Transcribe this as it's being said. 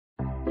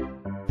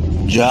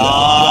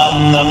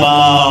John the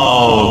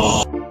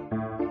Mouse.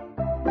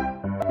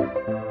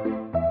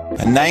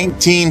 A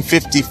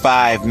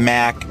 1955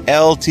 Mack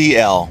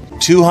LTL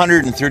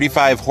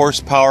 235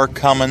 horsepower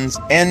Cummins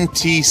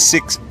NT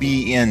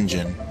 6B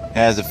engine. It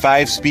has a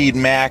 5-speed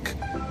Mack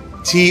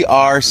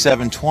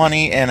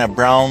TR720 and a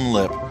brown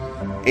Lipe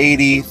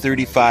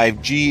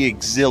 8035G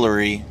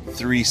auxiliary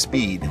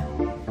 3-speed.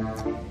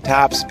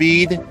 Top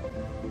speed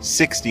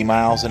 60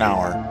 miles an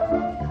hour.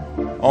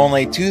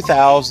 Only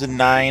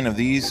 2,009 of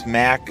these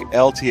Mack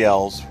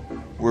LTLs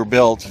were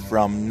built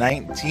from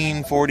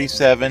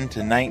 1947 to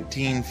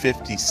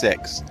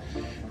 1956.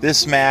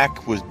 This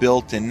Mack was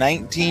built in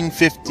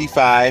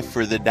 1955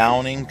 for the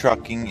Downey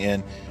Trucking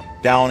in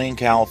Downey,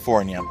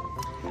 California.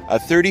 A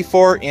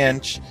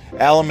 34-inch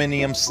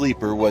aluminum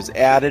sleeper was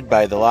added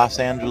by the Los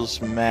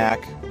Angeles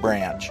Mack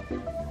branch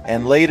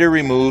and later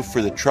removed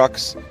for the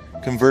truck's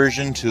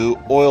conversion to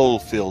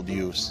oil-filled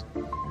use.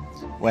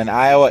 When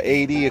Iowa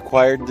 80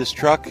 acquired this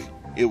truck,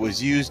 it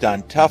was used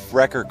on tough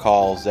wrecker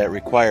calls that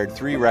required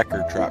 3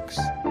 wrecker trucks.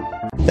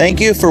 Thank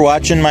you for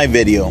watching my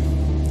video.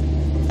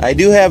 I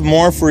do have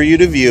more for you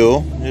to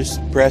view. Just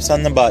press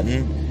on the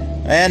button.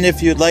 And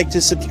if you'd like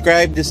to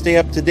subscribe to stay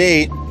up to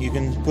date, you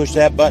can push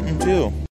that button too.